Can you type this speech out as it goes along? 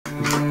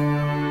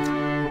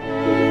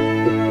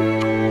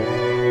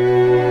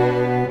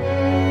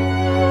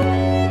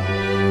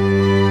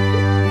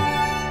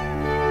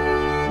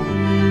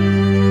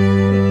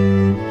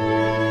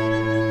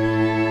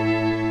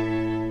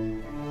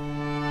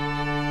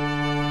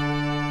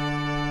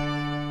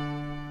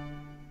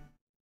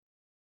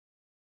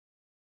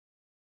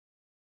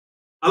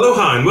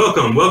Aloha and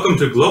welcome. Welcome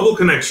to Global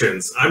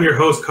Connections. I'm your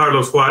host,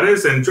 Carlos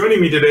Juarez, and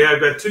joining me today,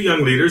 I've got two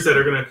young leaders that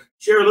are going to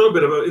share a little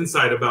bit of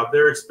insight about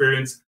their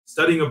experience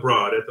studying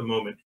abroad at the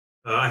moment.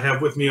 I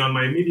have with me on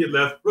my immediate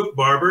left, Brooke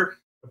Barber.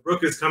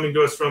 Brooke is coming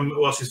to us from,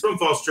 well, she's from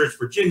Falls Church,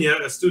 Virginia,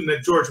 a student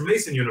at George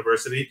Mason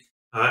University,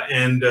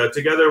 and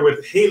together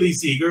with Haley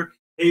Zeiger.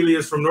 Haley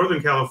is from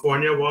Northern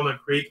California,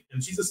 Walnut Creek,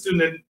 and she's a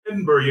student at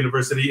Edinburgh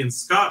University in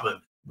Scotland.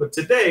 But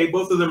today,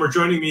 both of them are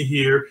joining me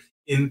here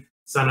in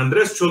San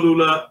Andres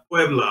Cholula,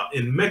 Puebla,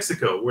 in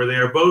Mexico, where they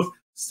are both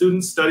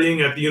students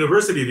studying at the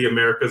University of the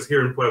Americas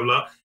here in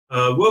Puebla.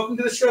 Welcome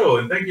to the show,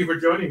 and thank you for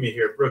joining me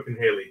here, Brooke and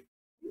Haley.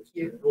 Thank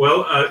you.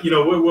 Well, we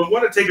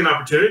want to take an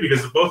opportunity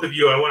because of both of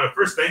you. I want to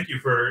first thank you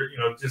for,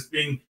 just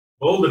being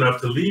bold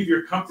enough to leave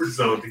your comfort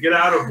zone, to get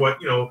out of what,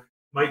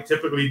 might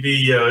typically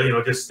be,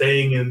 just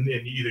staying in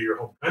either your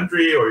home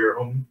country or your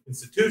home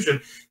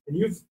institution. And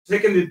you've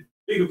taken the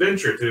big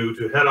adventure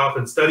to head off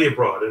and study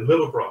abroad and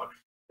live abroad.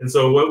 And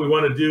so what we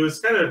want to do is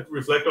kind of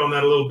reflect on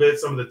that a little bit,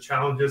 some of the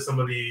challenges, some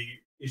of the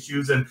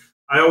issues. And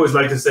I always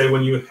like to say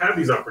when you have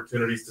these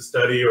opportunities to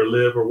study or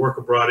live or work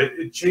abroad,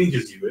 it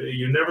changes you.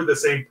 You're never the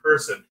same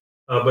person.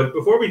 But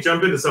before we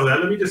jump into some of that,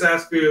 let me just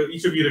ask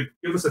each of you to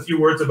give us a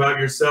few words about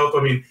yourself.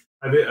 I mean,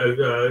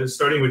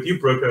 starting with you,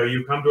 Brooke,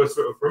 you come to us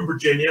from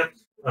Virginia,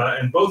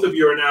 and both of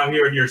you are now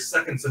here in your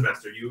second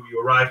semester.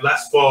 You arrived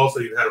last fall, so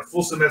you had a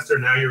full semester.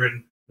 Now you're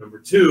in number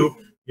 2,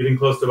 getting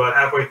close to about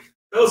halfway.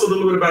 Tell us a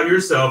little bit about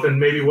yourself and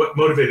maybe what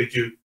motivated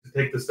you to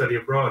take the study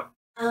abroad.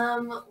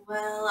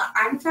 Well,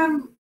 I'm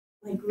from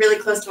really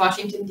close to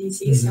Washington,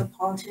 D.C., so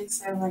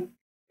politics are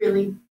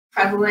really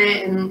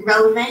prevalent and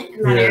relevant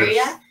in that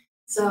area.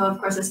 So, of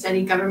course, I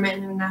studied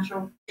government and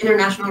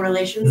international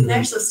relations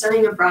there. So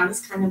studying abroad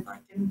is kind of an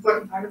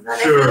important part of that,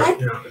 Sure, I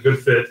feel yeah, a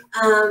good fit.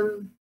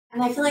 And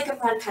I feel like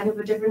I've had kind of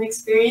a different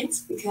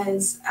experience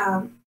because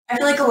I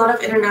feel like a lot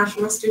of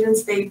international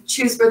students, they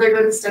choose where they're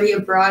going to study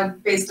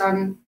abroad based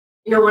on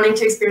wanting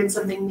to experience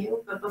something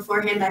new. But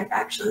beforehand, I've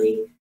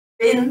actually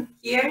been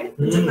here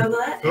in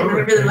Puebla, and I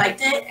really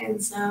liked it.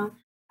 And so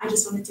I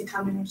just wanted to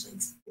come and actually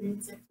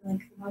experience it for a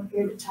long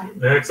period of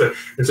time. Excellent.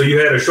 And so you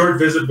had a short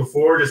visit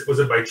before. Just was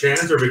it by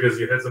chance or because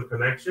you had some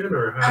connection,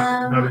 or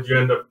how did you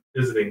end up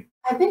visiting?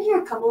 I've been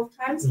here a couple of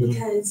times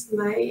because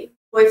my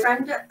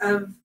boyfriend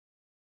of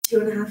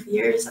 2.5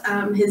 years,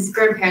 his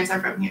grandparents are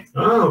from here.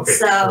 Oh, okay.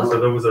 So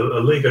there was a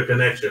link, a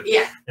connection.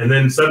 Yeah. And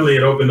then suddenly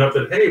it opened up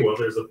that, hey, well,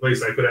 there's a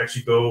place I could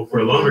actually go for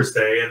a longer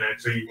stay and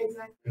actually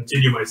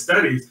continue my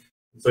studies.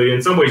 So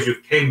in some ways you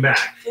came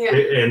back. Yeah.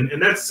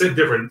 And that's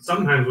different.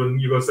 Sometimes when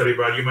you go study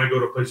abroad, you might go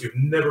to a place you've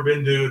never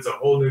been to. It's a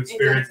whole new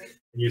experience.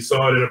 And you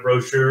saw it in a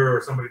brochure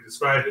or somebody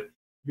described it.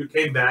 You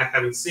came back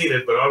having seen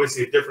it, but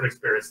obviously a different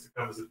experience to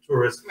come as a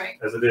tourist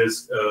as it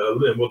is.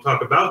 And we'll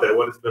talk about that,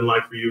 what it's been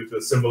like for you to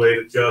assimilate,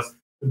 adjust,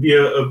 to be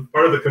a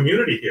part of the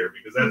community here,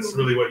 because that's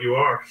really what you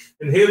are.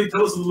 And Haley,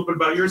 tell us a little bit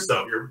about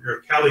yourself. You're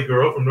a Cali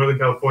girl from Northern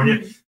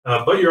California,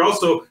 but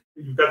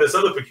you've got this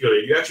other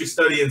peculiarity. You actually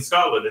study in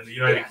Scotland in the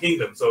United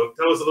Kingdom. So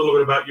tell us a little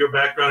bit about your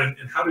background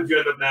and how did you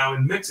end up now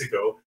in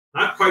Mexico?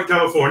 Not quite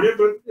California,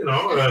 but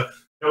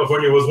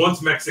California was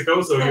once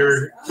Mexico, so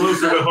you're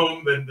closer to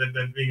home than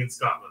being in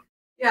Scotland.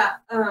 Yeah,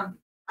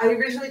 I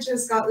originally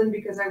chose Scotland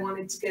because I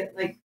wanted to get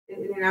an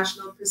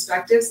international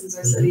perspective since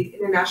I studied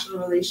international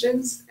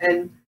relations,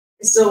 and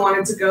I still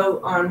wanted to go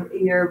on a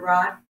year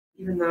abroad,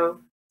 even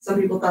though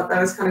some people thought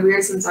that was kind of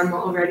weird since I'm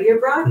already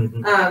abroad.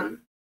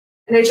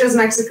 And I chose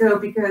Mexico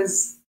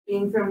because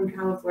being from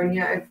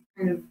California, I've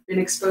kind of been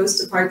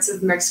exposed to parts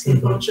of Mexican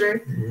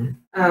culture,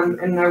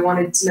 and I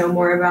wanted to know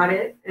more about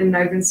it. And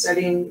I've been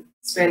studying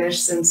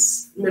Spanish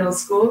since middle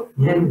school,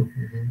 and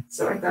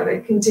so I thought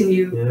I'd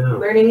continue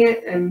learning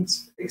it and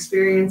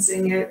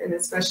experiencing it, and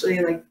especially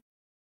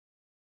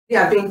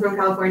being from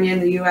California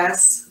in the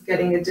U.S.,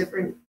 getting a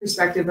different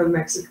perspective of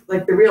Mexico,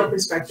 the real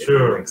perspective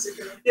of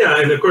Mexico. Yeah,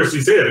 and of course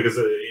you say that because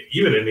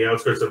even in the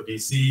outskirts of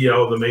D.C.,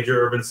 all the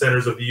major urban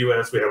centers of the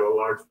U.S., we have a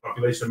large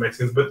population of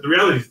Mexicans. But the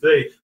reality is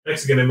today,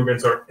 Mexican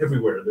immigrants are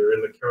everywhere. They're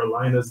in the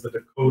Carolinas, the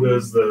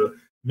Dakotas, the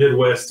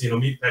Midwest,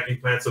 meatpacking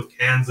plants of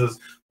Kansas.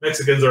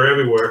 Mexicans are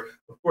everywhere.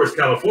 Of course,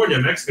 California,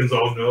 Mexicans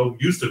all know,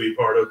 used to be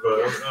part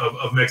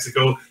of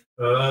Mexico.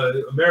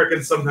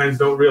 Americans sometimes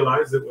don't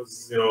realize it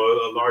was,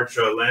 a large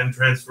land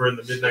transfer in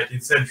the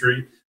mid-19th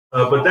century.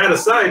 But that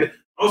aside,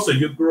 also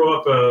you grow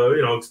up,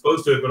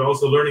 exposed to it, but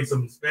also learning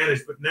some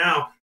Spanish. But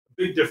now, a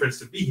big difference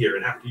to be here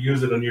and have to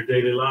use it in your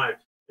daily life.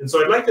 And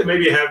so I'd like to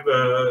maybe have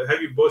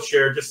you both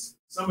share just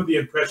some of the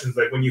impressions.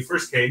 Like when you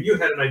first came, you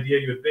had an idea,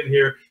 you had been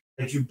here.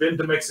 Had you been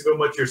to Mexico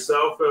much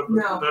yourself? No.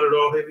 Not at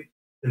all, Haley?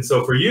 And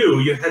so for you,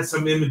 you had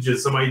some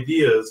images, some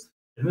ideas,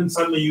 and then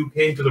suddenly you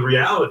came to the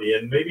reality.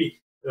 And maybe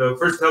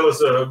first tell us,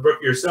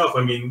 Brooke, yourself.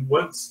 I mean,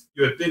 once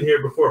you had been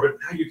here before, but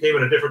now you came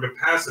in a different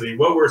capacity.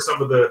 What were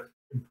some of the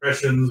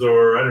impressions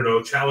or, I don't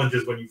know,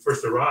 challenges when you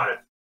first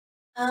arrived?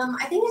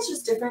 I think it's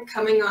just different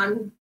coming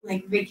on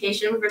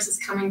vacation versus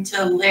coming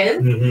to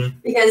live,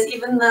 because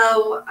even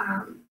though,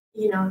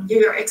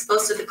 you're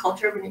exposed to the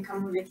culture when you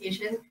come on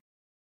vacation,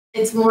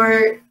 it's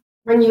more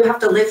when you have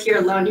to live here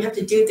alone, you have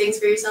to do things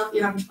for yourself,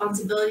 you have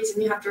responsibilities,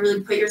 and you have to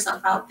really put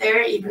yourself out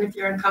there, even if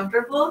you're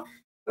uncomfortable.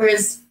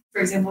 Whereas,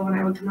 for example, when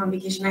I would come on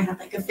vacation, I had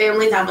like a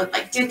family that would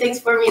like do things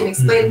for me and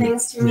explain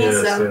things to me. Yes,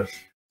 so, yes.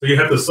 So you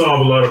have to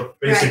solve a lot of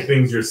basic Right.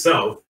 things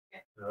yourself,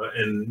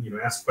 and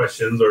ask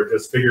questions or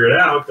just figure it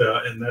out,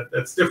 and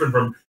that's different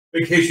from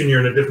vacation. You're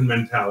in a different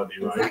mentality,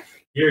 right?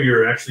 Exactly. Here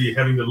you're actually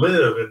having to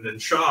live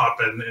and shop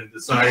and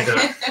decide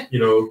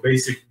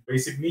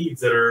basic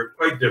needs that are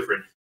quite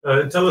different.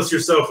 Tell us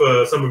yourself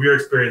some of your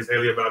experience,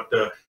 Haley, about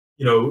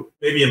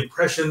maybe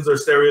impressions or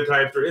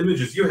stereotypes or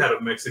images you had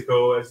of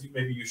Mexico as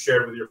maybe you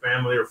shared with your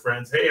family or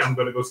friends. Hey, I'm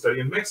going to go study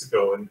in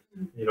Mexico, and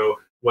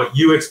what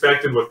you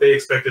expected, what they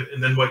expected,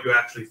 and then what you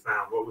actually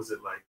found. What was it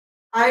like?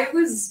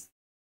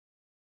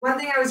 One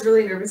thing I was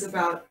really nervous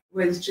about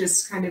was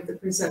just kind of the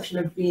perception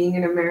of being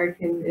an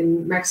American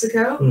in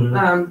Mexico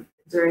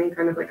during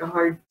kind of like a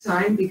hard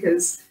time,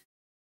 because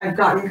I've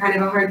gotten kind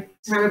of a hard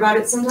time about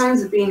it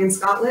sometimes with being in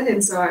Scotland,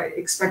 and so I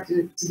expected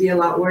it to be a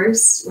lot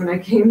worse when I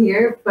came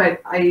here,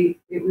 but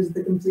it was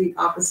the complete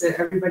opposite.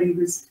 Everybody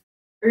was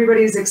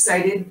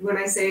excited when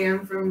I say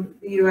I'm from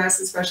the US,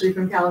 especially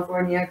from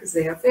California, because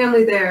they have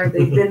family there,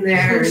 they've been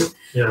there.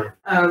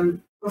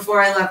 And,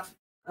 before I left,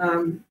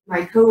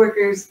 my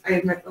coworkers, I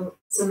had met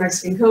some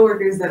Mexican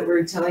coworkers that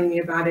were telling me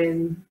about it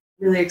and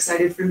really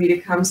excited for me to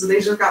come. So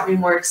they just got me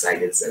more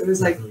excited. So it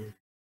was like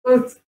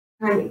both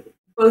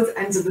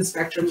ends of the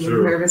spectrum,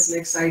 Sure. nervous and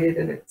excited,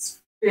 and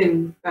it's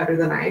been better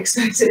than I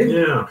expected.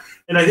 Yeah,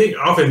 and I think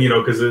often,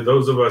 because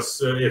those of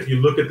us, if you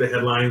look at the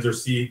headlines or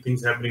see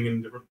things happening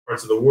in different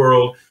parts of the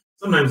world,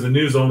 sometimes the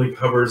news only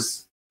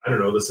covers, I don't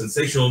know, the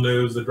sensational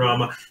news, the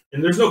drama.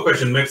 And there's no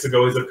question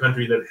Mexico is a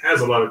country that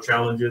has a lot of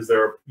challenges.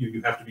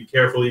 You have to be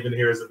careful, even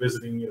here as a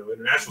visiting,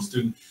 international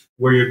student,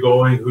 where you're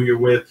going, who you're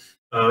with.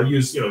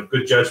 Use,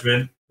 good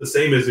judgment. The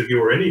same as if you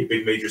were any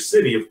big major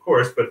city, of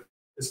course, but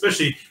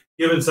especially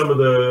given some of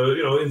the,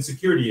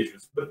 insecurity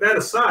issues. But that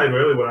aside,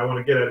 really what I want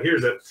to get at here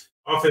is that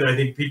often I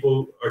think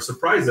people are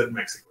surprised that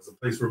Mexico is a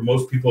place where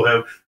most people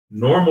have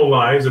normal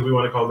lives, if we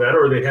want to call that,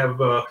 or they have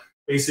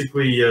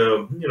basically,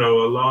 a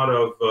lot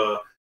of,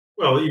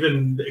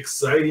 even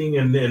exciting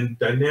and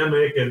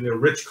dynamic and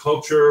rich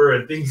culture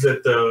and things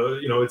that,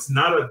 it's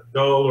not a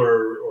dull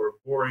or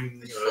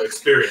boring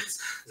experience.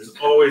 There's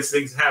always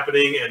things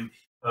happening, and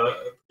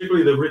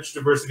particularly the rich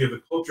diversity of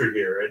the culture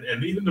here,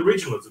 and even the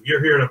regionalism.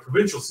 You're here in a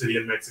provincial city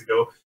in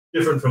Mexico,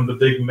 different from the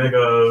big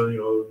mega,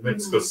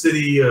 Mexico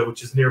City,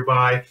 which is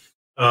nearby.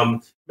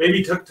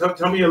 Maybe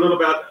tell me a little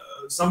about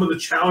some of the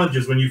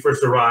challenges when you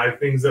first arrived,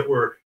 things that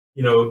were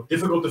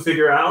difficult to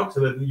figure out,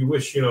 that you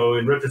wish,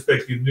 in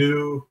retrospect, you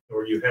knew,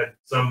 or you had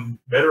some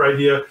better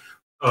idea.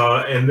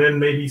 And then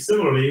maybe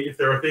similarly, if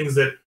there are things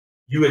that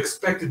you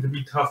expected to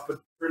be tough, but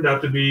turned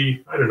out to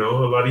be, I don't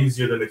know, a lot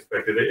easier than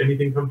expected.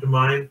 Anything come to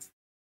mind?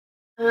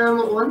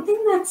 One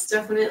thing that's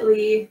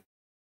definitely,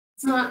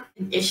 it's not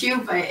an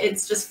issue, but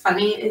it's just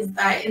funny, is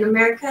that in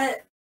America,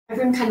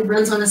 everyone kind of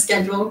runs on a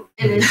schedule,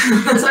 and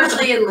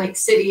especially in like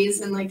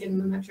cities and like in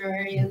the metro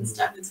area and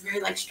stuff, it's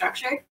very like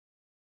structured.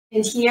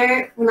 And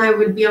here, when I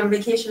would be on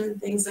vacation and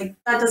things, like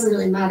that doesn't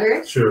really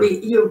matter. Sure.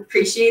 You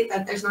appreciate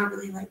that there's not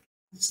really like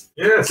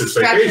yes, it's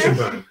vacation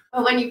time.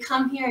 But when you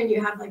come here and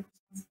you have like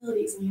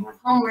responsibilities and you have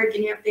homework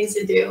and you have things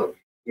to do,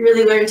 you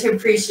really learn to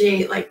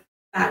appreciate like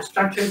that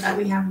structure that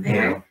we have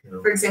there.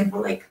 For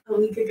example, like a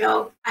week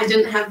ago, I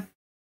didn't have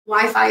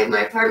Wi-Fi in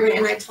my apartment,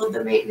 and I told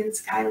the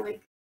maintenance guy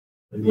like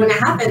when it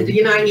happened,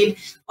 I need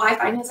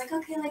Wi-Fi, and he was like,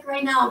 okay, like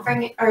right now I'll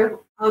bring it,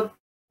 or I'll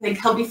like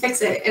help you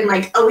fix it. And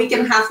like a week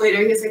and a half later,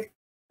 he was like,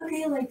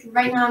 okay, like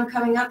right now I'm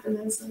coming up, and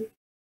I was like,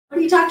 what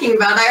are you talking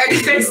about? I already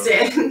fixed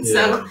it.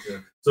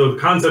 So the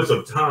concepts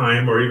of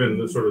time, or even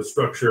the sort of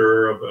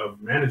structure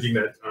of managing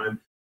that time,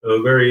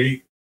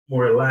 very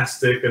more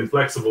elastic and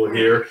flexible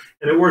here,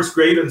 and it works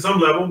great on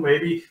some level,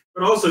 maybe.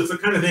 But also, it's the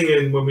kind of thing,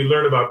 and when we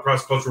learn about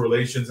cross-cultural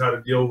relations, how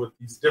to deal with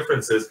these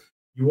differences,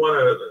 you want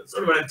to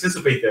sort of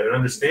anticipate that and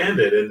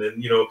understand it. And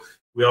then,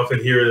 we often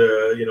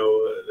hear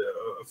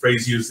a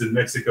phrase used in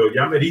Mexico,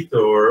 "ya merito,"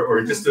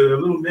 or just a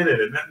little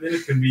minute, and that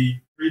minute can be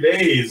 3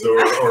 days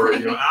or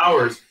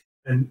hours.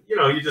 And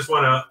you just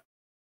want to,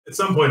 at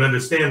some point,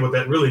 understand what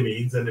that really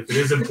means. And if it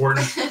is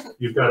important,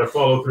 you've got to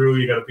follow through.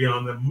 You got to be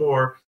on them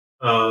more.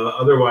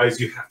 Otherwise,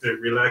 you have to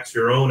relax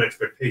your own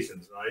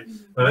expectations, right?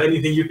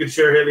 Anything you could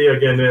share, Haley?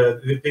 Again,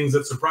 the things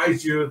that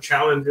surprised you,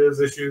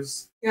 challenges,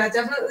 issues? Yeah,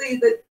 definitely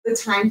the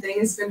time thing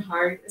has been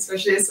hard,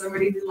 especially as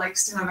somebody who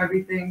likes to have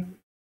everything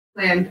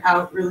planned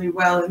out really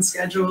well and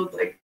scheduled.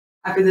 Like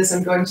after this,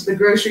 I'm going to the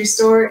grocery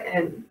store,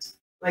 and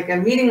like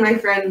I'm meeting my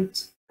friend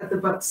at the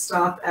bus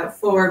stop at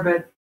 4,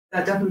 but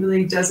that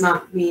definitely does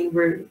not mean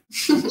we're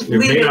It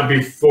may not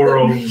be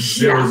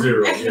 4000,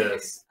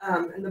 yes.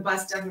 And the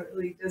bus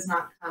definitely does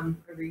not come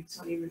every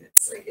 20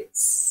 minutes like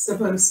it's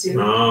supposed to.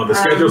 No, the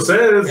schedule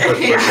says, but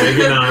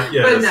maybe not,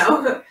 yes.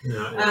 But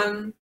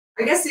no.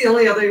 I guess the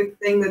only other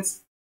thing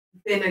that's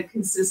been a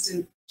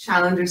consistent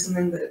challenge, or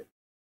something that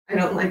I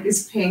don't like,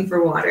 is paying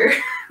for water,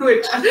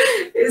 which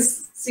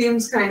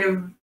seems kind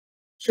of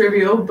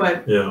trivial,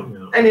 but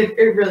and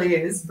it really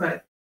is,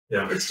 but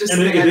it's just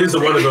and it is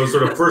one of those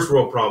sort of first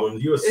world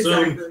problems. You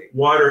assume Exactly.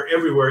 water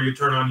everywhere you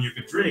turn on you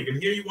could drink,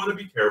 and here you want to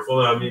be careful.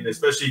 I mean,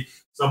 especially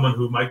someone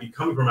who might be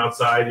coming from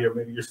outside, or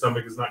maybe your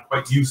stomach is not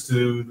quite used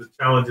to the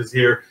challenges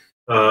here,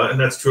 and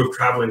that's true of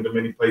traveling to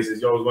many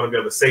places. You always want to be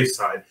on the safe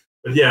side.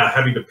 But yeah,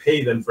 having to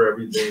pay then for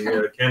everything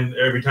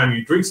every time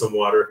you drink some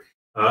water.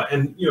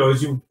 And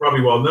as you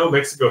probably well know,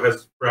 Mexico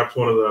has perhaps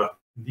one of the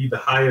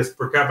highest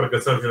per capita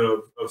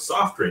consumption of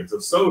soft drinks,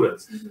 of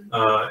sodas.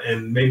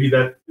 And maybe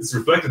that is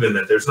reflected in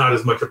that. There's not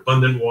as much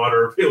abundant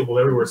water available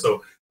everywhere.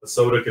 So a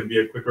soda can be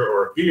a quicker,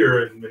 or a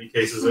beer in many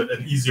cases,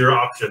 an easier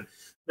option.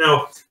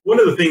 Now, one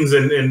of the things,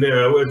 and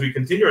as we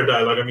continue our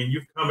dialogue, I mean,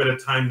 you've come at a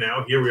time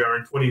now, here we are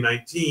in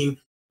 2019,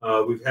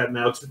 we've had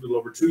now a little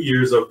over 2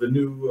 years of the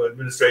new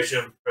administration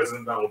of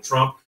President Donald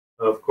Trump.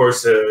 Of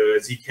course,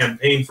 as he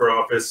campaigned for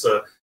office,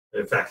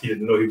 in fact, he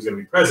didn't know he was going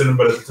to be president,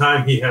 but at the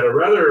time he had a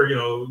rather,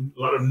 a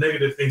lot of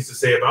negative things to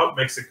say about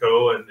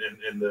Mexico, and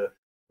the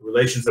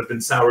relations have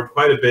been soured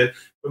quite a bit.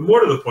 But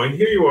more to the point,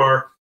 here you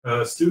are,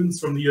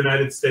 students from the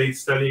United States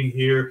studying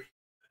here,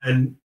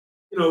 and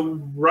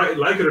right,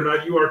 like it or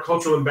not, you are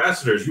cultural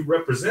ambassadors. You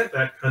represent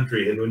that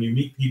country, and when you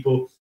meet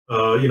people,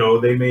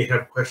 they may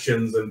have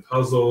questions and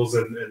puzzles,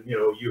 and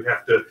you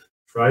have to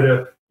try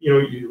to,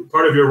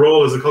 part of your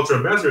role as a cultural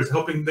ambassador is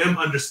helping them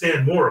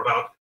understand more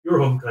about your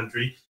home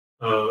country,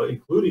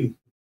 including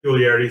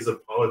peculiarities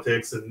of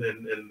politics and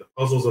the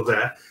puzzles of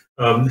that.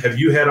 Have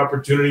you had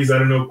opportunities, I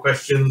don't know,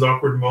 questions,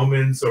 awkward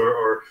moments,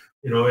 or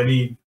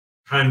any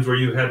times where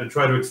you had to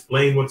try to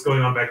explain what's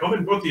going on back home?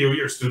 And both of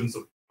you are students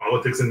of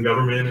politics and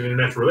government and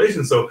international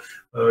relations, so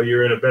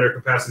you're in a better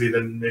capacity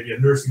than maybe a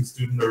nursing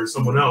student or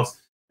someone else.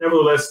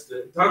 Nevertheless,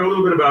 talk a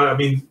little bit about,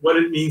 what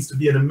it means to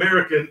be an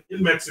American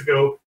in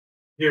Mexico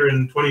here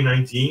in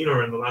 2019,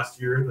 or in the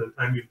last year, the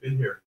time you've been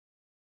here.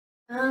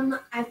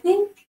 I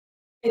think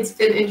it's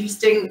been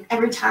interesting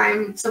every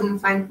time someone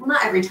finds, well,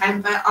 not every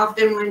time, but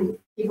often when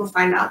people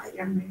find out that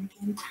you're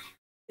American,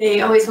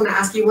 they always want to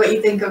ask you what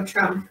you think of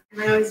Trump.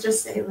 And I always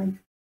just say,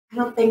 I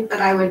don't think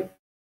that I would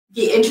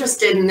be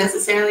interested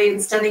necessarily in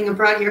studying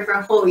abroad here for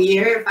a whole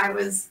year if I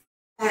was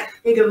that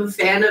big of a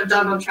fan of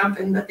Donald Trump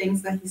and the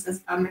things that he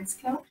says about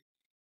Mexico.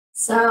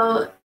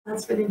 So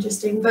that's been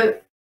interesting.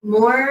 But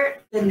more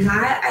than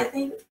that, I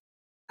think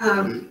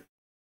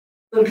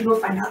when people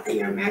find out that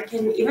you're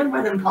American, even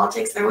more than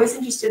politics, they're always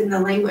interested in the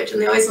language,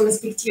 and they always want to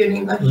speak to you in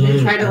English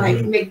and try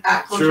to make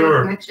that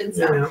cultural connection.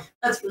 So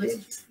that's really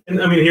interesting.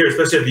 And here,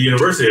 especially at the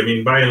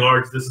university, by and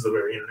large, this is a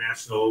very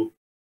international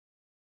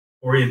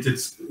oriented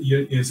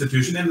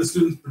institution, and the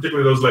students,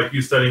 particularly those like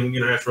you studying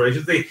international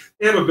relations, they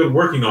have a good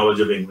working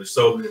knowledge of English.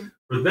 So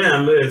for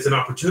them, it's an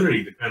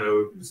opportunity to kind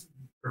of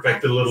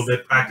perfect it a little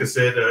bit, practice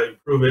it,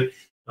 improve it.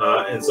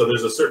 And so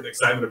there's a certain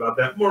excitement about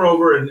that.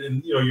 Moreover,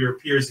 and your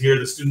peers here,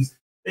 the students,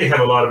 they have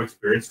a lot of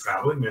experience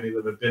traveling. Many of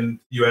them have been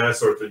to the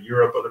U.S. or to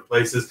Europe, other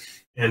places,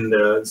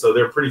 and so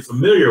they're pretty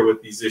familiar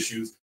with these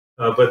issues.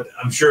 But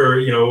I'm sure,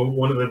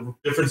 one of the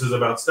differences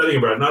about studying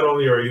abroad, not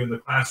only are you in the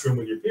classroom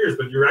with your peers,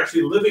 but you're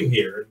actually living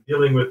here and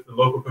dealing with the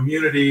local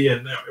community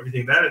and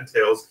everything that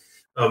entails.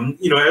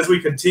 As we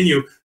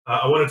continue,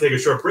 I want to take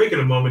a short break in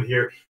a moment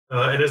here.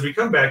 And as we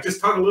come back, just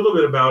talk a little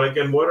bit about,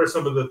 again, what are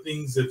some of the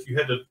things that you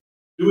had to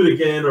do it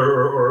again,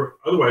 or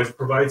otherwise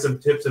provide some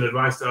tips and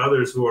advice to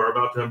others who are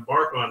about to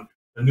embark on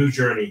a new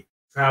journey,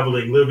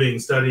 traveling, living,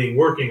 studying,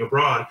 working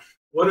abroad.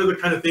 What are the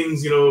kind of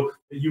things, that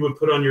you would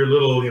put on your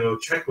little,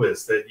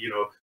 checklist that,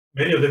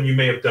 many of them you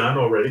may have done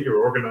already,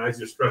 you're organized,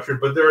 you're structured,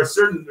 but there's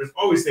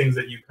always things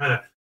that you kind of,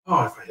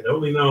 if I had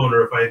only known,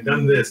 or if I had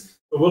done this.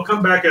 But we'll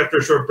come back after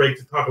a short break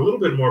to talk a little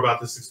bit more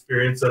about this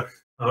experience.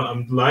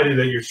 I'm delighted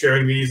that you're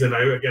sharing these. And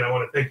I want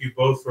to thank you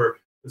both for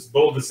this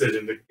bold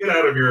decision to get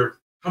out of your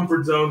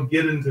comfort zone,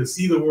 get in to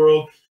see the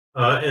world.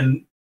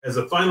 And as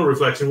a final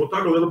reflection, we'll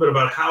talk a little bit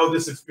about how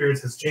this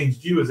experience has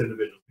changed you as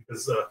individuals,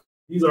 because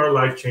these are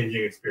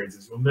life-changing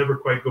experiences. You'll never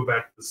quite go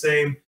back to the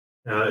same.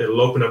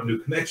 It'll open up new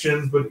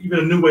connections, but even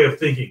a new way of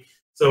thinking.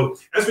 So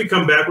as we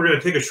come back, we're going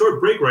to take a short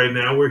break right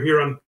now. We're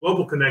here on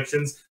Global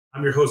Connections.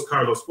 I'm your host,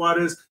 Carlos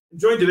Juarez. I'm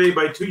joined today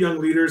by two young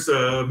leaders,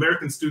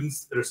 American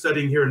students that are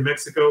studying here in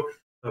Mexico,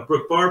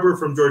 Brooke Barber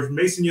from George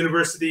Mason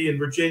University in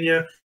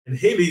Virginia, and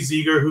Haley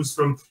Zeiger, who's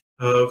from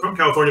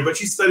California, but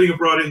she's studying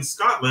abroad in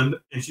Scotland,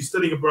 and she's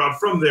studying abroad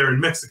from there in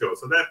Mexico.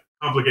 So that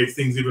complicates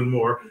things even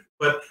more.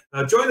 But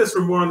join us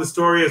for more on the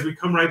story as we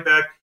come right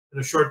back in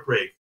a short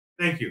break.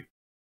 Thank you.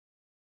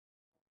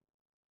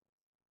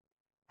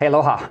 Hey,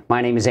 aloha.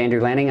 My name is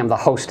Andrew Lanning. I'm the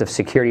host of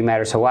Security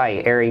Matters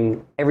Hawaii,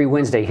 airing every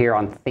Wednesday here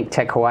on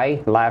ThinkTech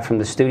Hawaii, live from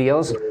the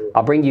studios.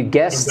 I'll bring you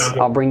guests.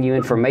 I'll bring you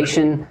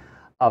information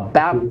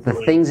about the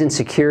things in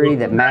security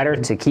that matter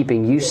to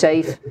keeping you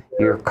safe,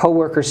 your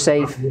coworkers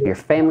safe, your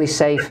family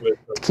safe,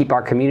 to keep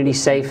our community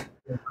safe.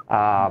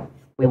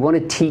 We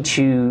want to teach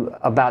you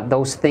about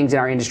those things in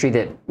our industry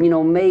that,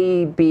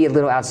 may be a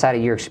little outside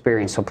of your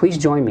experience. So please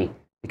join me,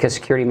 because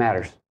security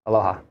matters.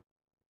 Aloha.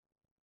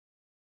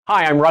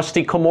 Hi, I'm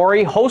Rusty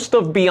Komori, host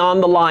of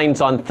Beyond the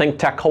Lines on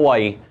ThinkTech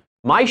Hawaii.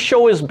 My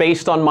show is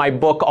based on my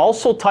book,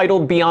 also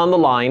titled Beyond the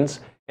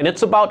Lines, and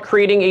it's about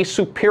creating a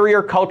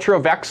superior culture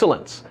of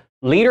excellence,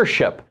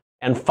 leadership,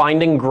 and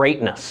finding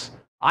greatness.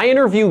 I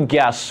interview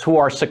guests who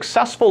are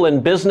successful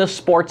in business,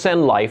 sports,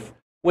 and life,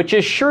 which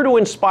is sure to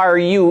inspire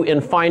you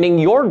in finding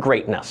your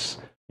greatness.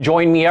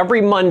 Join me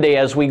every Monday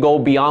as we go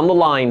beyond the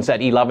lines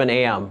at 11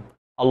 a.m.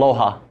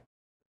 Aloha.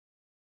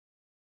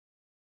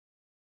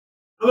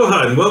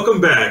 Aloha and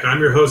welcome back. I'm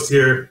your host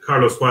here,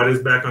 Carlos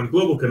Juarez, back on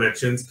Global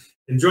Connections,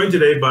 and joined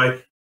today by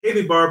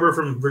Haley Barber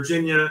from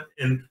Virginia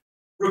and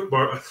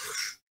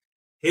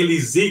Haley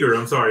Zeiger,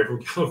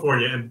 from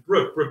California, and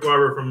Brooke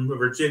Barber from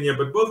Virginia,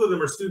 but both of them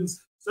are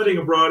students studying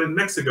abroad in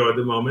Mexico at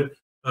the moment.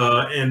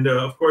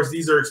 Of course,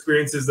 these are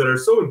experiences that are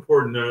so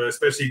important,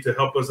 especially to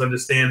help us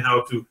understand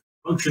how to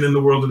function in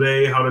the world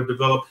today, how to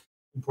develop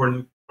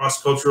important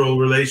cross-cultural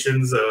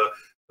relations,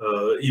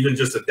 even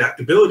just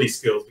adaptability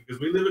skills,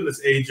 because we live in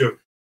this age of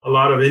a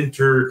lot of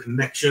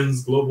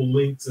interconnections, global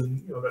links,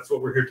 and that's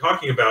what we're here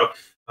talking about.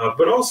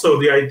 But also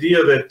the idea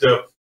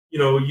that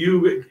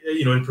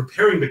in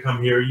preparing to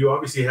come here, you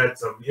obviously had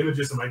some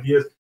images, some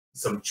ideas,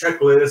 some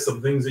checklists, some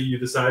things that you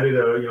decided.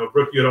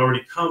 Brooke, you had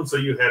already come, so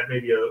you had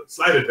maybe a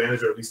slight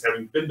advantage, or at least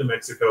having been to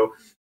Mexico.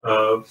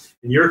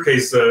 In your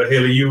case,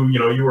 Haley,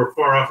 you were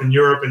far off in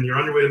Europe, and you're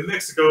on your way to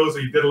Mexico, so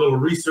you did a little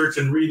research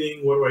and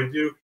reading. What do I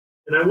do?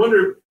 And I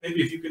wonder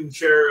maybe if you can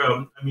share,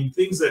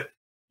 things that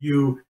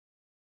you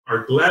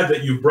are glad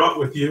that you brought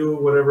with you,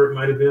 whatever it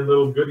might have been,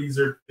 little goodies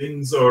or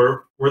things,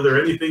 or were there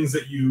any things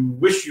that you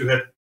wish you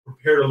had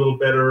prepared a little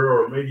better,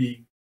 or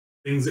maybe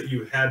things that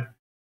you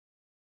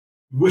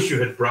wish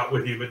you had brought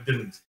with you but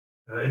didn't?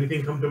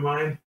 Anything come to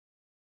mind?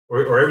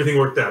 Or everything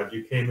worked out?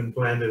 You came and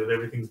planned it and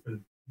everything's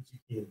been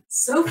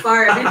so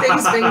far,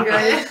 everything's been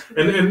good.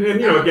 And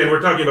again,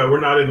 we're talking about, we're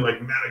not in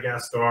like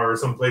Madagascar or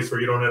some place where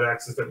you don't have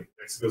access to.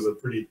 Mexico's a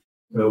pretty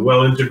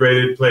well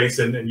integrated place,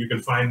 and you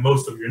can find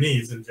most of your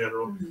needs in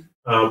general.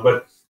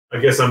 But I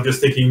guess I'm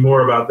just thinking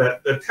more about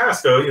that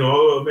task.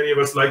 Although many of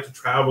us like to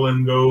travel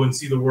and go and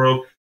see the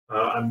world,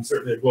 I'm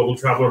certainly a global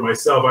traveler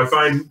myself. I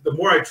find the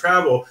more I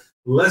travel,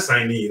 less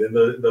I need, and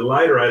the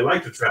lighter I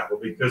like to travel,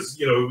 because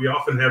we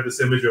often have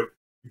this image of,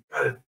 you've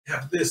got to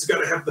have this, got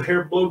to have the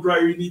hair blow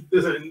dryer, you need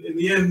this. And in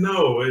the end,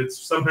 no,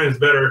 it's sometimes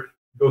better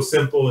to go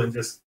simple and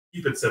just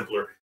keep it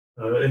simpler.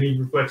 Any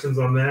reflections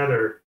on that?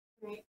 Or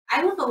Right.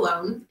 I live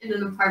alone in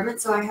an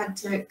apartment, so I had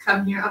to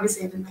come here.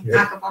 Obviously, I didn't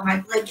pack up all my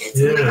blankets.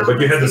 Yeah,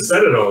 but you had to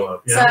set it all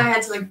up. Yeah. So I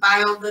had to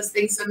buy all those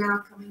things. So now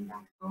coming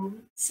back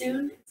home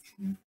soon, it's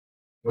kind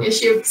of an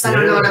issue, because I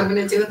don't know what I'm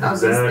going to do with all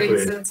those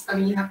things. So it's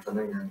funny, you have to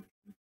learn how to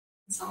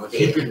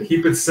consolidate.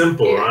 Keep it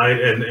simple, right?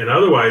 And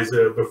otherwise,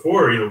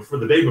 before, for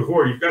the day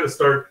before, you've got to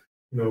start,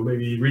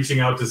 maybe reaching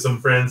out to some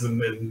friends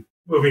and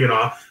moving it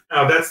on.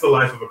 Now, that's the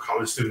life of a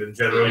college student in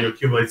general. You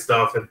accumulate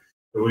stuff, and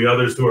there'll be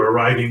others who are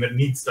arriving that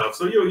need stuff.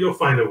 So you'll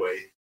find a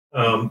way.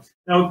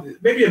 Now,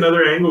 maybe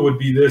another angle would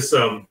be this,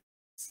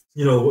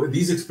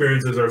 these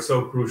experiences are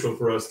so crucial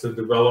for us to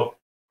develop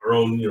our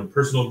own,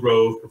 personal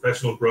growth,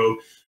 professional growth.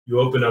 You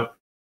open up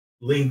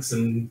links,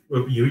 and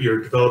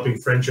you're developing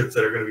friendships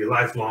that are going to be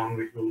lifelong,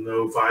 that you'll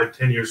know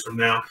 5-10 years from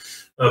now.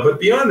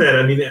 But beyond that,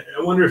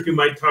 I wonder if you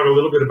might talk a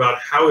little bit about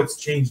how it's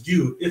changed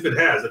you, if it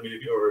has.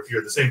 If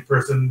you're the same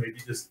person, maybe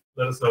just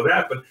let us know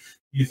that. But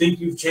do you think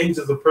you've changed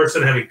as a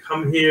person having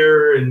come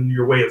here, and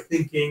your way of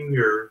thinking,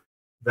 your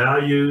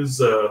values?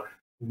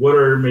 What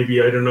are maybe,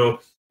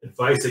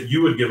 advice that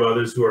you would give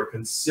others who are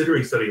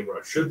considering studying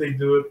abroad? Should they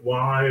do it?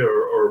 Why?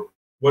 Or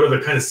what are the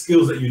kind of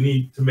skills that you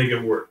need to make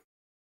it work?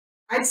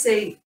 I'd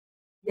say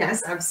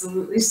yes,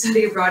 absolutely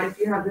study abroad if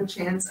you have the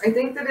chance. I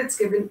think that it's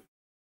given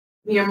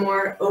me a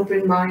more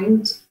open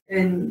mind,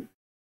 and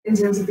in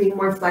terms of being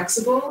more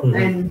flexible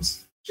and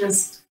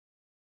just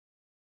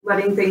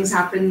letting things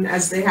happen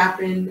as they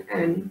happen,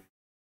 and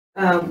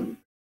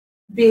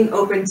being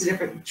open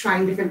to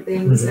trying different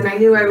things. And I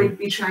knew I would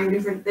be trying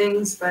different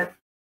things, but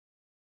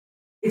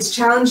it's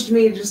challenged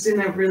me just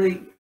in a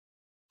really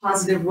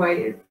positive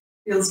way. It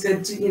feels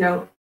good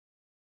to,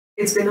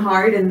 it's been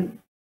hard and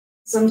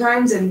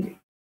sometimes, and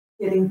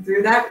getting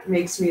through that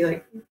makes me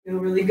feel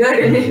really good,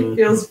 and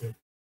it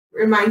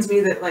reminds me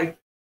that I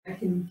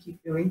can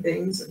keep doing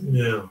things.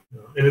 And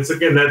it's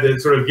again that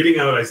sort of getting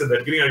out. I said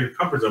that, getting out of your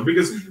comfort zone,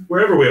 because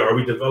wherever we are,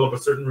 we develop a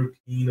certain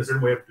routine, a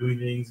certain way of doing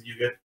things, and you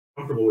get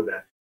comfortable with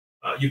that.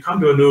 You come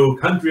to a new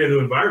country, a new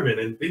environment,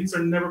 and things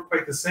are never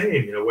quite the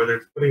same. Whether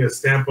it's putting a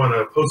stamp on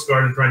a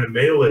postcard and trying to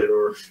mail it,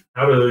 or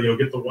how to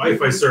get the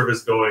Wi-Fi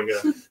service going,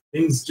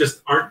 things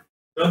just aren't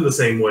done the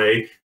same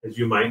way as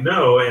you might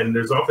know, and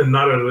there's often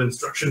not an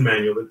instruction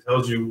manual that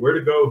tells you where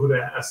to go, who to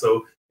ask.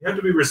 So you have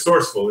to be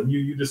resourceful, and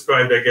you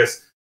described, I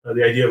guess,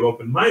 the idea of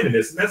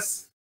open-mindedness, and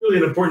that's really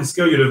an important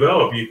skill you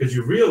develop, because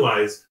you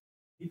realize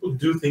people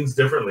do things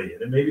differently,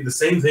 and it may be the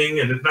same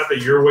thing, and it's not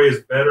that your way is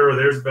better or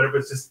theirs is better, but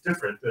it's just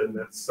different, and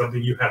that's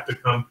something you have to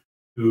come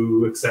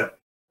to accept.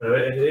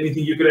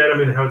 Anything you could add,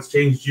 how it's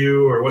changed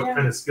you, or what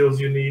kind of skills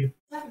you need?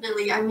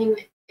 Definitely.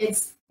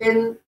 It's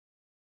been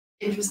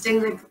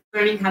interesting,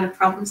 learning how to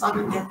problem solve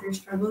and get through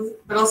struggles,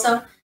 but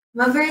also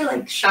I'm a very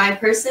like shy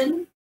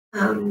person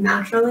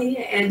naturally,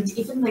 and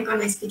even like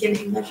when I speak in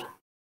English,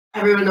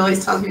 everyone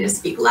always tells me to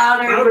speak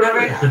louder or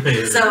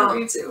whatever. So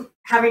Me too.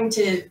 having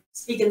to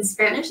speak in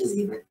Spanish is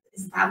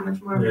that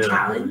much more of a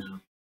challenge.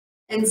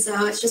 And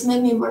so it's just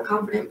made me a more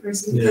confident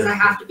person because I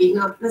have to be,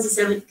 not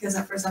necessarily because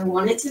at first I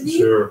want it to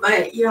be,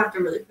 but you have to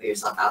really put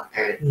yourself out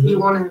there if you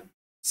want to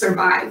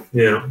survive.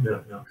 Yeah.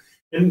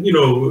 And, you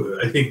know,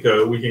 I think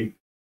we can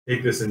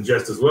take this in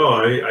jest as well.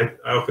 I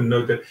often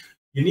note that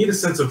you need a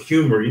sense of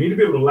humor. You need to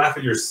be able to laugh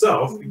at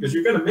yourself because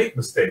you're going to make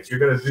mistakes. You're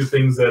going to do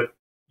things that,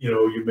 you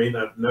know, you may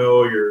not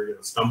know,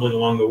 you're stumbling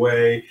along the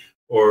way,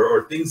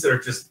 or things that are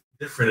just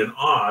different and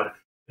odd.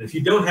 And if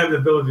you don't have the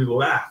ability to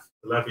laugh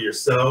at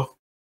yourself,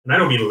 and I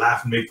don't mean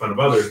laugh and make fun of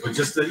others, but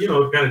just to, you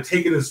know, kind of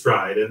take it in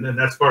stride. And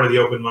that's part of the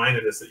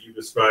open-mindedness that you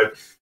described.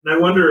 And I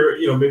wonder,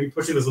 you know, maybe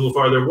pushing this a little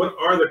farther, what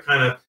are the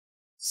kind of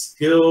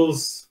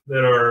skills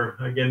that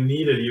are, again,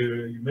 needed?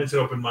 You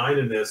mentioned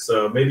open-mindedness,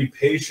 maybe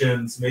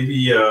patience, maybe,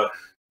 you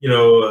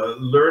know,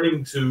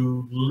 learning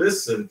to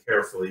listen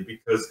carefully,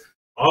 because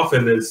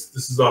often this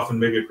is often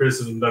maybe a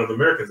criticism done of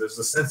Americans. There's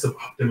a sense of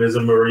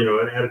optimism or, you know,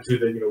 an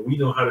attitude that, you know, we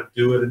know how to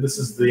do it and this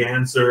is the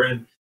answer.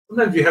 And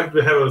sometimes you have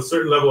to have a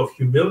certain level of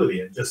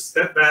humility and just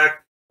step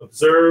back,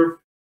 observe,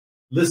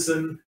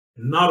 listen,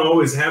 and not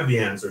always have the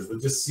answers,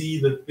 but just see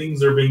that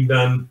things are being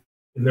done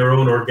in their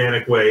own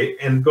organic way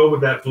and go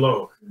with that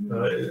flow.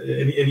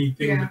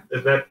 Anything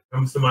that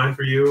comes to mind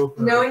for you?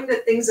 Knowing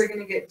that things are going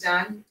to get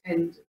done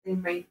and they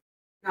might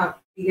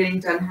not be getting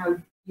done how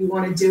you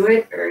want to do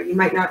it, or you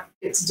might not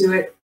get to do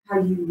it how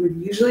you would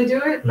usually do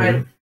it,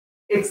 but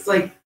it's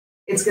like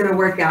it's going to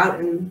work out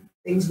and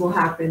things will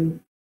happen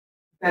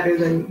better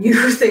than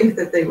you think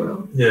that they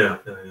will.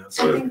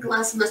 So I think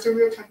last semester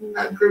we were talking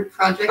about group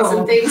projects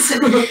and things.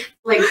 And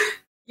like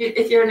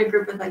if you're in a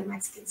group with like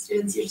Mexican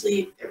students,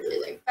 usually they're really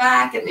like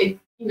back and they,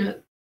 you know,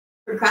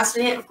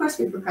 procrastinate. Of course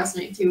we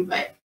procrastinate too,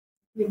 but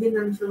maybe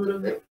them for a little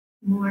bit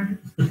more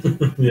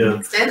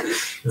extent.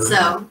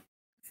 So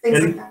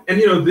things like that. And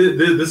you know,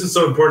 this is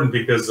so important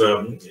because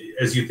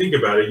as you think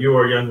about it, you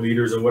are young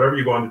leaders, and whatever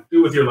you want to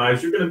do with your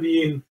lives, you're going to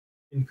be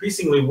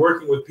increasingly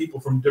working with people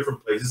from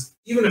different places,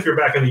 even if you're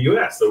back in the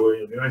U.S. So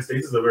the United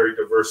States is a very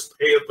diverse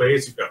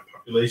place. You've got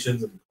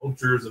populations and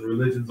cultures and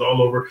religions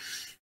all over.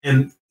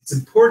 And it's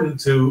important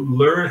to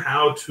learn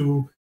how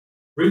to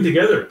bring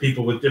together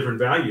people with different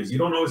values. You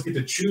don't always get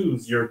to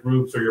choose your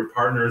groups or your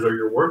partners or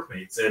your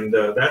workmates. And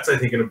that's, I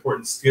think, an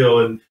important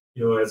skill. And,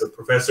 you know, as a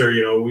professor,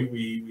 you know,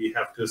 we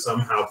have to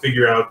somehow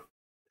figure out,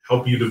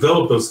 help you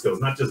develop those skills,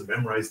 not just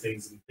memorize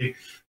things and think,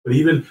 but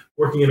even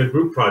working in a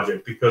group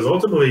project, because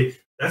ultimately,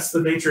 that's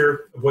the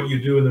nature of what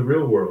you do in the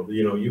real world.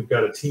 You know, you've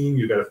got a team,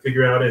 you've got to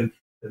figure out, and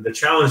the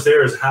challenge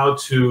there is how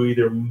to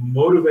either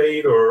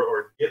motivate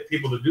or get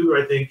people to do the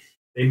right thing.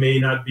 They may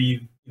not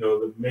be, you know,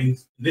 the main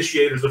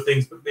initiators of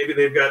things, but maybe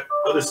they've got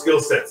other skill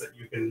sets that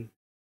you can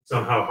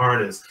somehow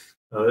harness.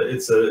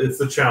 It's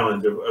the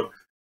challenge of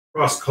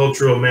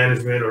cross-cultural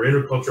management or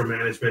intercultural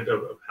management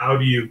of how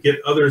do you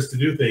get others to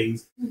do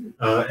things,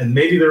 and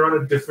maybe they're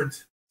on a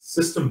different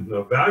system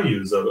of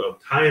values,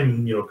 of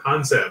time, you know,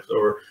 concepts,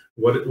 or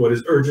what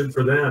is urgent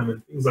for them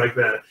and things like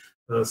that.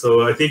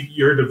 So I think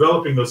you're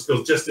developing those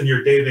skills just in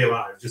your day-to-day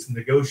lives, just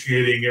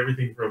negotiating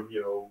everything from,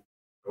 you know,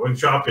 going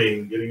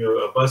shopping, getting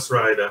a bus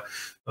ride,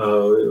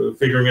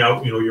 figuring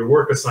out, you know, your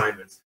work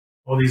assignments.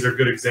 All these are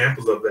good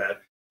examples of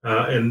that.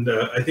 And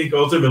I think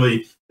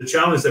ultimately the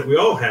challenge that we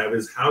all have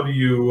is how do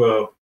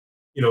you,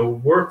 you know,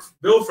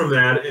 build from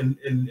that and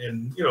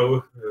you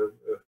know,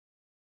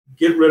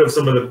 get rid of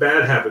some of the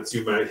bad habits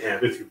you might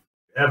have, if you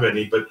have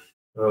any. But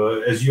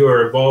as you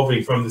are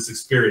evolving from this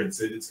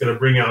experience, it's going to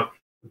bring out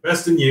the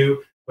best in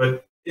you,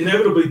 but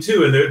inevitably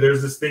too, and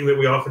there's this thing that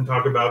we often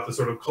talk about, the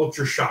sort of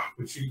culture shock,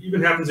 which even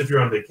happens if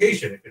you're on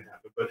vacation, it can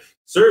happen, but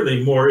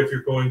certainly more if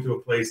you're going to a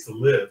place to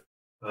live.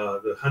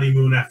 The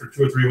honeymoon after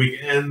 2 or 3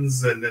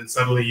 weekends, and then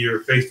suddenly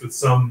you're faced with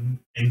some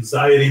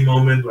anxiety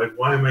moment, like,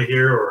 why am I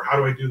here, or how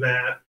do I do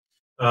that?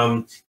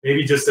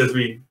 Maybe just as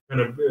we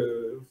kind of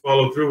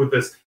follow through with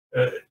this,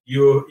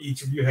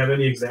 each of you have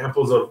any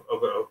examples of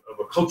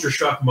a culture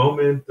shock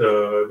moment?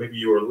 Maybe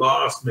you were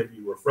lost, maybe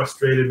you were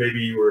frustrated, maybe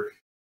you were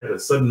at a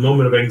sudden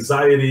moment of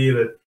anxiety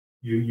that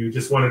you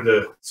just wanted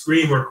to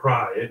scream or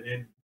cry,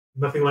 and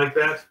nothing like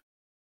that?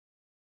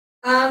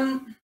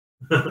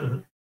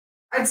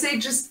 I'd say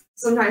just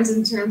sometimes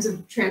in terms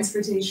of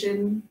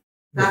transportation,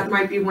 that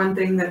might be one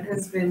thing that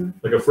has been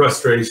like a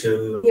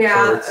frustration.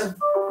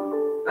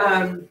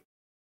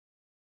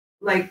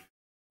 Like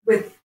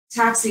with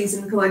taxis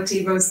and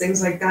collectivos,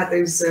 things like that,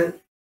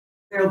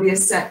 there'll be a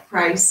set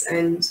price,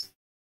 and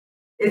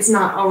it's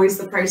not always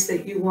the price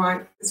that you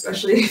want,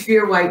 especially if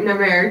you're white and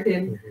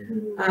American.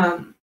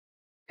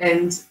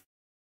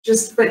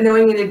 But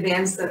knowing in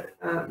advance that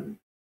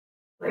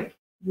like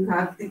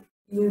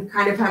you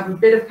kind of have a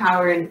bit of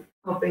power in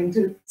helping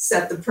to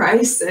set the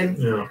price, and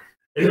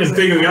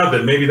figuring out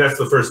that maybe that's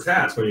the first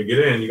task when you get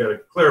in. You got to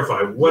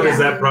clarify what is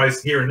that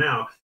price here and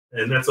now.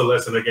 And that's a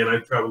lesson. Again, I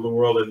travel the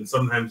world, and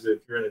sometimes if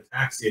you're in a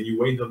taxi and you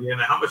wait until the end,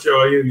 how much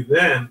are you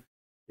then?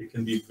 it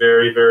can be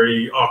very,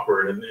 very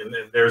awkward. And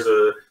there's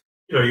a,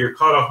 you're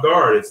caught off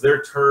guard. It's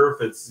their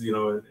turf. It's,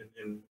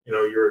 and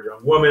you're a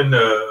young woman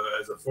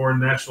as a foreign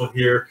national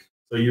here.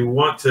 So you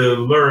want to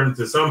learn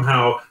to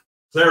somehow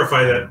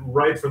clarify that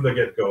right from the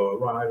get-go.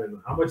 Arrive, and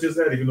how much is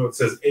that? Even though it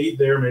says 8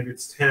 there, maybe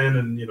it's 10,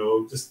 and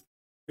just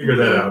figure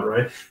that out,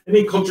 right?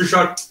 Any culture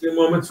shock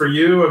moments for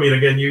you? I mean,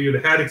 again,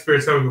 you'd had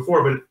experience coming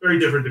before, but it's very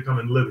different to come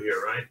and live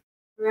here, right?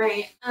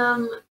 Right.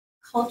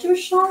 Culture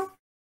shock?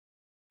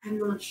 I'm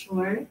not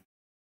sure,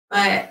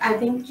 but I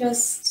think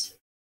just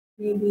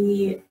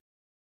maybe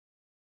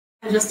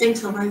adjusting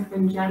to life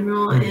in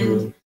general.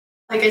 And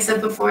like I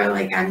said before,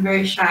 like I'm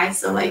very shy,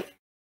 so like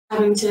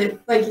having to,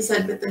 like you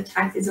said, with the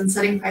taxes and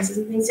setting prices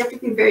and things, you have to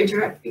be very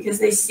direct because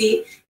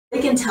they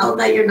can tell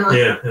that you're not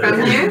from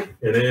there.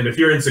 And if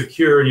you're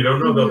insecure and you don't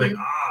know, they'll think,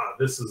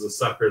 this is a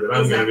sucker that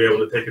I'm going to be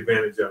able to take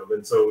advantage of.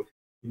 And so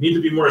you need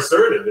to be more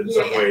assertive in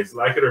some ways,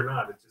 like it or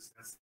not. It's just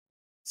that's a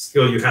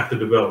skill you have to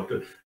develop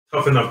to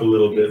toughen up a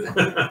little bit.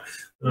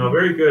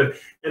 Very good.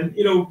 And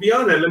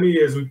beyond that, let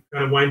me, as we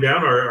kind of wind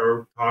down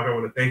our talk, I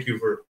want to thank you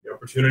for the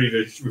opportunity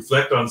to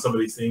reflect on some of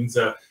these things.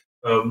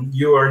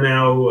 You are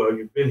now,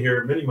 you've been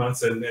here many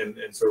months and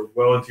sort of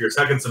well into your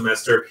second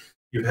semester.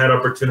 You've had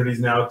opportunities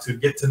now to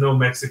get to know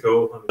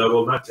Mexico on a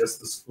level, not just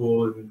the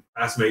school and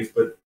classmates,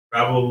 but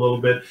travel a little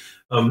bit.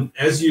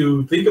 As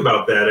you think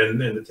about that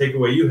and the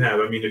takeaway you have,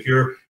 I mean, if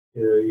you're,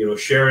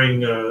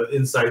 sharing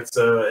insights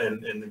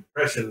and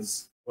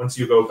impressions, once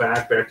you go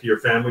back to your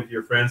family, to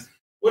your friends,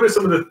 what are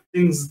some of the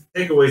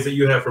takeaways that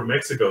you have from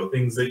Mexico,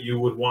 things that you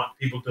would want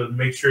people to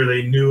make sure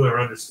they knew or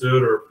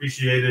understood or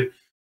appreciated?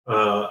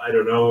 I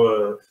don't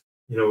know,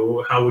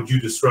 how would you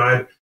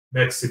describe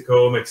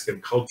Mexico,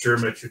 Mexican culture,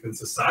 Mexican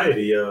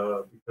society?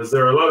 Because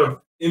there are a lot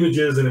of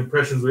images and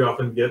impressions we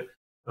often get.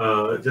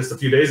 Just a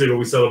few days ago,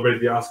 we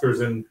celebrated the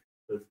Oscars, and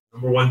the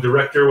 #1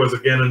 director was,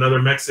 again,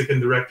 another Mexican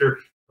director,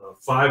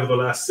 5 of the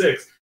last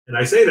 6. And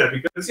I say that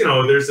because,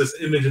 there's this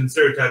image and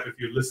stereotype if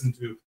you listen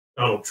to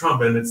Donald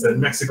Trump, and it's that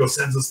Mexico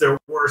sends us their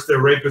worst, their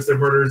rapists, their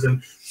murderers.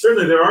 And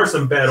certainly there are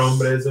some bad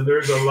hombres, and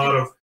there's a lot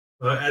of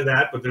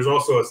that, but there's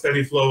also a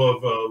steady flow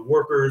of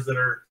workers that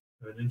are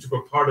an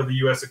integral part of the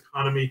U.S.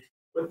 economy.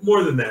 But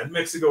more than that,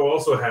 Mexico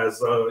also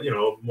has,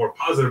 more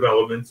positive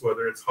elements,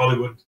 whether it's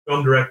Hollywood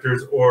film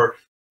directors or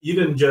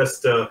even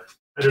just,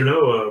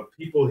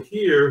 people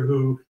here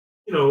who,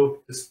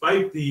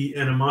 despite the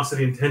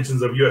animosity and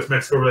tensions of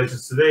U.S.-Mexico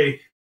relations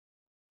today,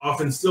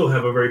 often still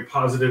have a very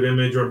positive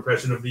image or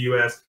impression of the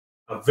U.S.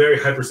 A very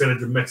high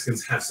percentage of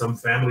Mexicans have some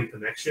family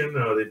connection.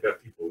 They've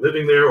got people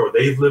living there or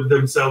they've lived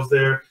themselves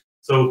there.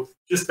 So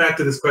just back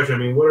to this question, I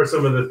mean, what are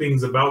some of the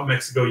things about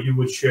Mexico you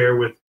would share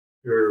with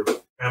your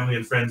family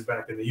and friends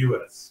back in the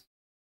U.S.?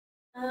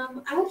 I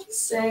would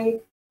just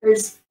say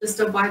there's just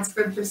a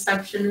widespread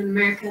perception in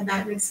America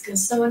that Mexico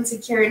is so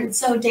insecure and it's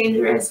so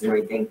dangerous and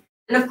everything.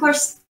 And of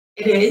course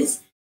it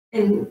is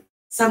in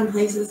some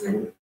places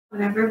and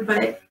whatever,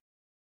 but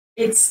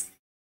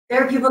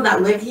there are people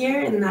that live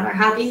here and that are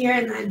happy here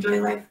and that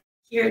enjoy life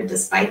here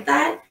despite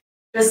that.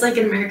 Just like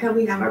in America,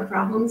 we have our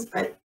problems,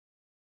 but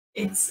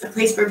it's a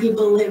place where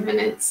people live, and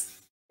it's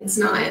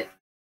not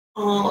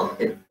all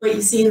what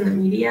you see in the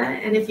media.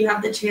 And if you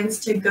have the chance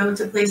to go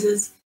to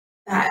places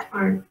that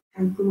aren't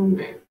Cancun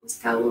or Los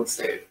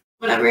Cabos or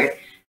whatever,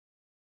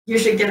 you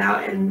should get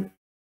out and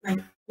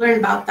learn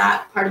about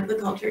that part of the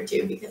culture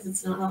too, because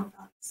it's not all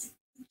about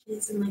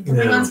beaches and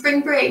going on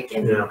spring break.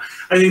 And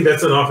I think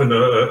that's often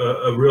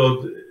a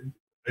real,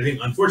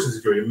 unfortunate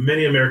situation.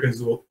 Many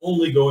Americans will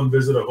only go and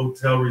visit a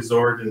hotel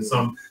resort in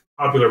some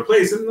popular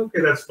place, and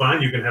okay, that's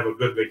fine. You can have a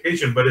good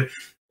vacation, but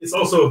it's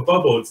also a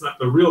bubble. It's not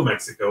the real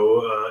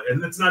Mexico,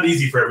 and it's not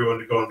easy for everyone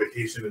to go on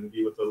vacation and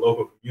be with the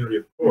local community,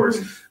 of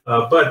course.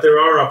 But there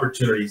are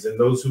opportunities, and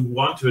those who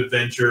want to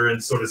adventure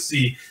and sort of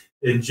see,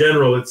 in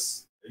general,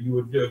 you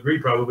would agree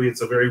probably,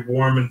 it's a very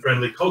warm and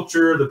friendly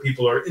culture. The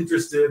people are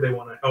interested. They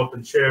want to help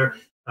and share.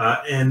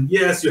 And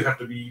yes, you have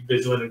to be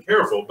vigilant and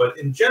careful, but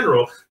in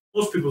general,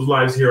 most people's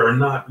lives here are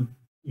not,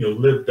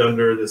 lived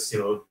under this,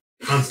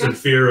 constant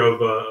fear of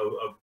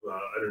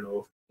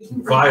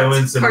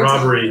violence and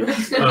robbery.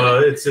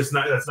 It's just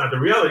not, that's not the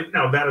reality.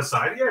 Now, that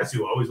aside, yes,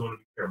 you always want to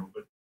be careful,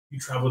 but you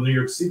travel to New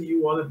York City,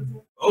 you want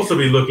to also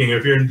be looking.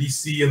 If you're in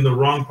DC in the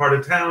wrong part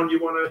of town,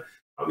 you want to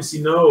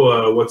obviously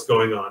know what's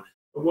going on.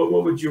 What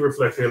would you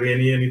reflect, Haley?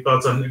 Any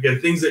thoughts on, again,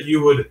 things that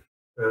you would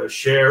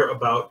share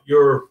about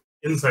your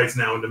insights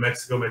now into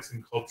Mexico,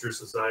 Mexican culture,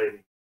 society?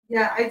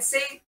 Yeah, I'd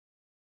say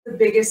the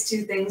biggest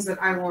 2 things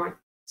that I want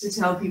to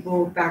tell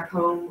people back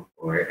home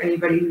or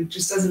anybody who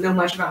just doesn't know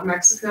much about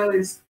Mexico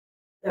is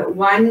that,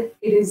 one,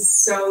 it is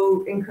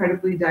so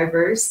incredibly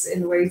diverse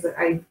in ways that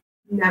I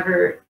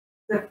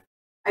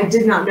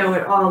did not know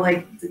at all,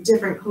 like the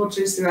different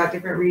cultures throughout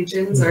different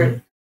regions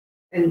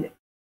and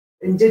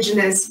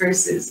indigenous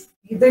versus,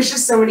 there's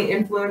just so many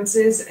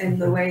influences,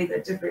 and the way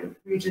that different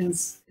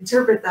regions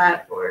interpret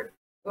that or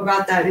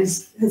about that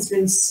has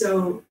been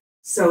so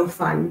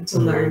fun to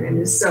learn and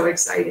is so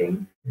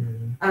exciting.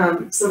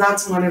 So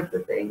that's one of the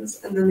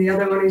things. And then the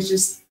other one is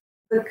just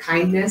the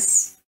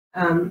kindness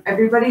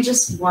Everybody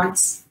just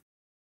wants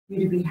you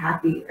to be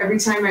happy.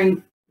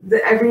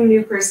 Every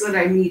new person that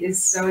I meet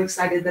is so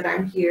excited that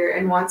I'm here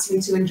and wants me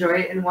to enjoy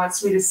it and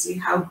wants me to see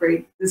how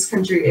great this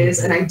country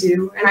is. And I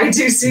do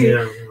see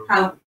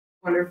how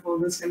wonderful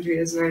this country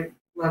is, and I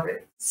love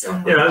it so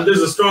much. Yeah,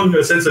 there's a strong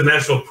sense of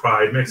national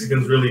pride.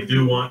 Mexicans really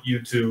do want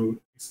you to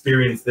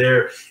experience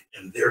their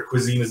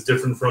cuisine is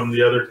different from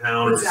the other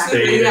town or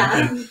state.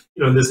 And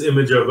you know, this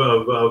image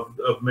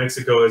of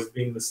Mexico as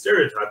being the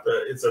stereotype.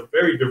 It's a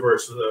very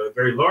diverse,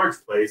 very large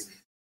place.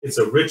 It's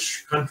a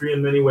rich country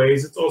in many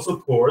ways. It's also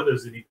poor.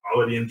 There's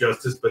inequality and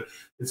justice, but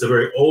it's a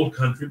very old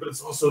country, but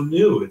it's also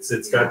new.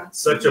 It's got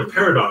such a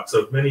paradox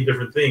of many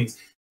different things.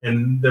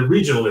 And the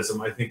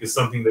regionalism, I think, is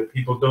something that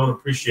people don't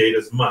appreciate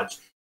as much.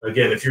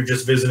 Again, if you're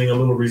just visiting a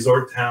little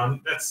resort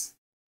town, that's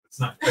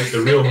not quite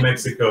the real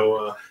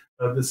Mexico.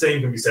 The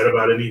same can be said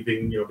about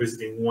anything, you know,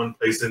 visiting one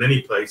place in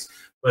any place.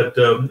 But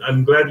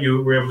I'm glad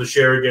you were able to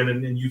share again,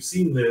 and you've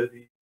seen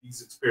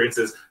these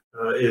experiences.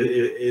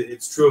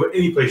 It's true of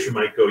any place you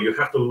might go. You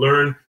have to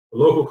learn the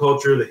local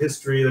culture, the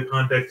history, the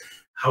context,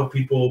 how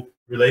people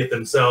relate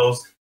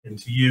themselves and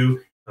to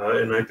you.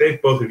 And I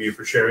thank both of you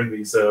for sharing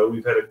these.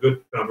 We've had a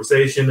good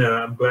conversation.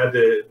 I'm glad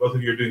that both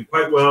of you are doing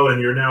quite well, and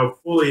you're now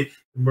fully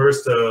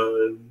immersed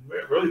in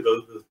really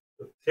the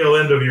tail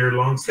end of your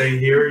long stay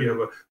here. You have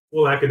a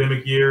full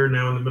academic year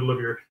now in the middle of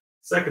your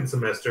second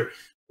semester.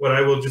 What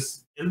I will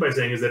just end by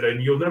saying is that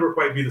you'll never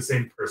quite be the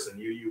same person.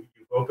 You've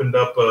opened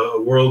up a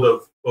world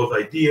of both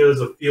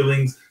ideas, of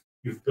feelings.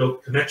 You've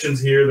built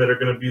connections here that are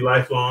going to be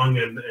lifelong,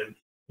 and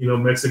you know,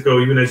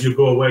 Mexico, even as you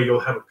go away, you'll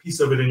have a piece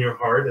of it in your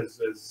heart,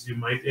 as you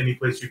might any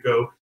place you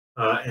go,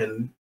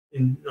 and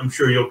I'm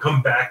sure you'll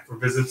come back for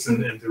visits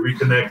and to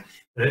reconnect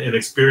and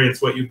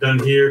experience what you've done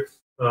here.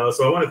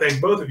 So I want to thank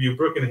both of you,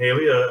 Brooke and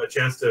Haley, a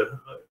chance to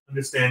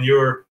understand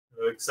your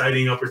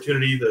exciting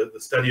opportunity, the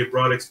study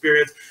abroad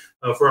experience.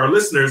 For our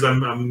listeners,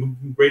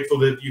 I'm grateful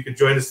that you could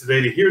join us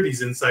today to hear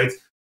these insights.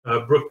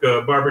 Brooke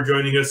Barber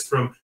joining us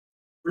from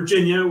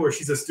Virginia, where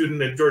she's a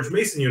student at George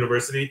Mason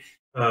University.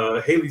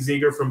 Haley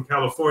Zeiger from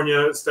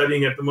California,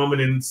 studying at the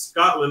moment in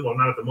Scotland. Well,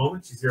 not at the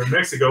moment, she's here in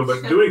Mexico,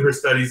 but doing her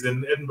studies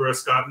in Edinburgh,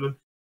 Scotland.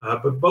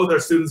 But both are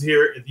students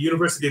here at the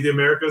University of the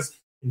Americas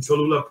in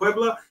Cholula,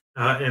 Puebla.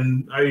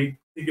 And I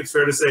think it's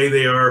fair to say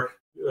they are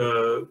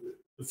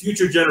the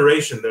future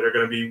generation that are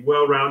going to be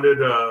well-rounded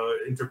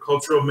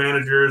intercultural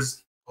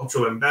managers,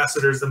 cultural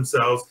ambassadors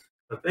themselves.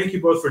 Thank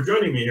you both for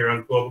joining me here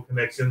on Global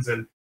Connections,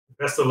 and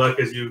best of luck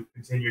as you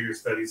continue your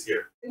studies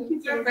here. Thank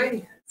you for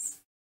inviting us.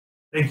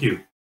 Thank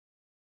you.